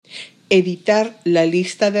editar la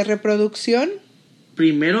lista de reproducción?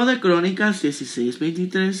 Primero de Crónicas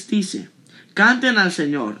 16:23 dice: Canten al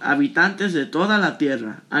Señor, habitantes de toda la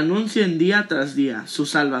tierra, anuncien día tras día su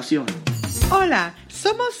salvación. Hola,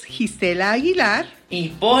 somos Gisela Aguilar Y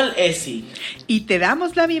Paul Essi. y te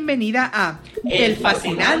damos la bienvenida a El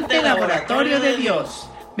fascinante laboratorio de Dios.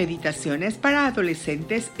 Meditaciones para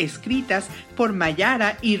adolescentes escritas por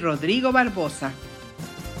Mayara y Rodrigo Barbosa.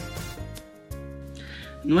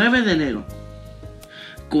 9 de enero.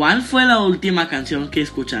 ¿Cuál fue la última canción que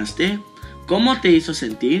escuchaste? ¿Cómo te hizo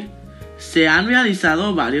sentir? Se han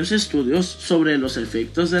realizado varios estudios sobre los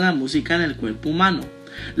efectos de la música en el cuerpo humano.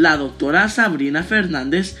 La doctora Sabrina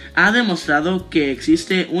Fernández ha demostrado que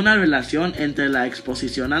existe una relación entre la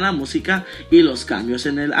exposición a la música y los cambios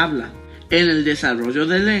en el habla, en el desarrollo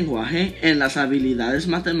del lenguaje, en las habilidades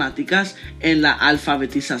matemáticas, en la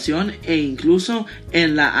alfabetización e incluso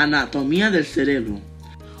en la anatomía del cerebro.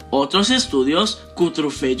 Otros estudios,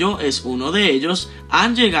 Cutruffello es uno de ellos,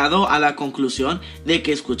 han llegado a la conclusión de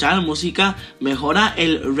que escuchar música mejora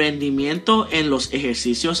el rendimiento en los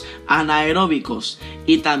ejercicios anaeróbicos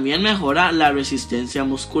y también mejora la resistencia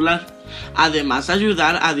muscular, además de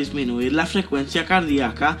ayudar a disminuir la frecuencia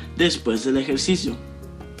cardíaca después del ejercicio.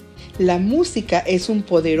 La música es un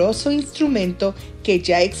poderoso instrumento que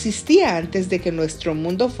ya existía antes de que nuestro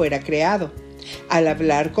mundo fuera creado. Al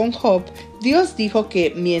hablar con Job, Dios dijo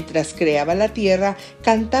que mientras creaba la tierra,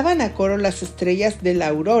 cantaban a coro las estrellas de la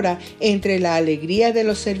aurora entre la alegría de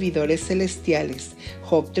los servidores celestiales.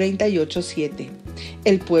 Job 38:7.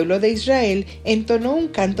 El pueblo de Israel entonó un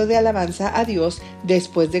canto de alabanza a Dios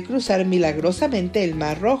después de cruzar milagrosamente el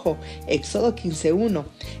Mar Rojo, Éxodo 15:1,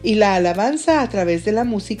 y la alabanza a través de la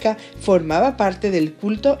música formaba parte del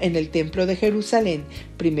culto en el templo de Jerusalén,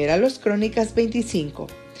 Primera los Crónicas 25.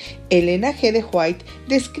 Elena G. de White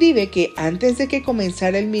describe que antes de que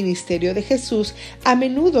comenzara el ministerio de Jesús, a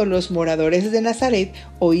menudo los moradores de Nazaret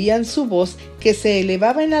oían su voz que se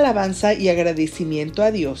elevaba en alabanza y agradecimiento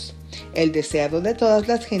a Dios. El deseado de todas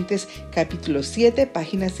las gentes, capítulo 7,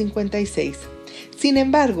 página 56. Sin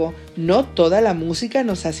embargo, no toda la música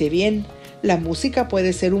nos hace bien. La música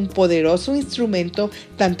puede ser un poderoso instrumento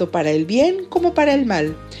tanto para el bien como para el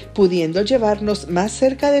mal, pudiendo llevarnos más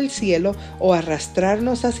cerca del cielo o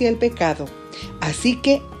arrastrarnos hacia el pecado. Así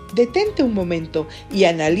que, detente un momento y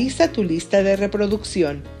analiza tu lista de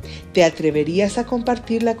reproducción. ¿Te atreverías a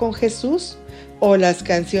compartirla con Jesús? ¿O las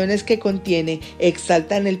canciones que contiene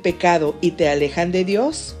exaltan el pecado y te alejan de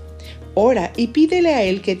Dios? Ora y pídele a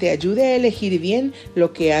Él que te ayude a elegir bien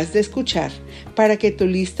lo que has de escuchar, para que tu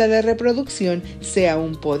lista de reproducción sea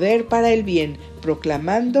un poder para el bien,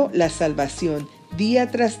 proclamando la salvación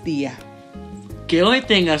día tras día. Que hoy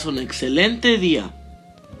tengas un excelente día.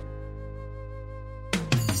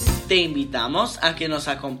 Te invitamos a que nos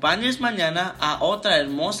acompañes mañana a otra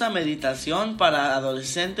hermosa meditación para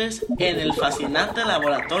adolescentes en el fascinante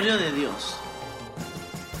laboratorio de Dios.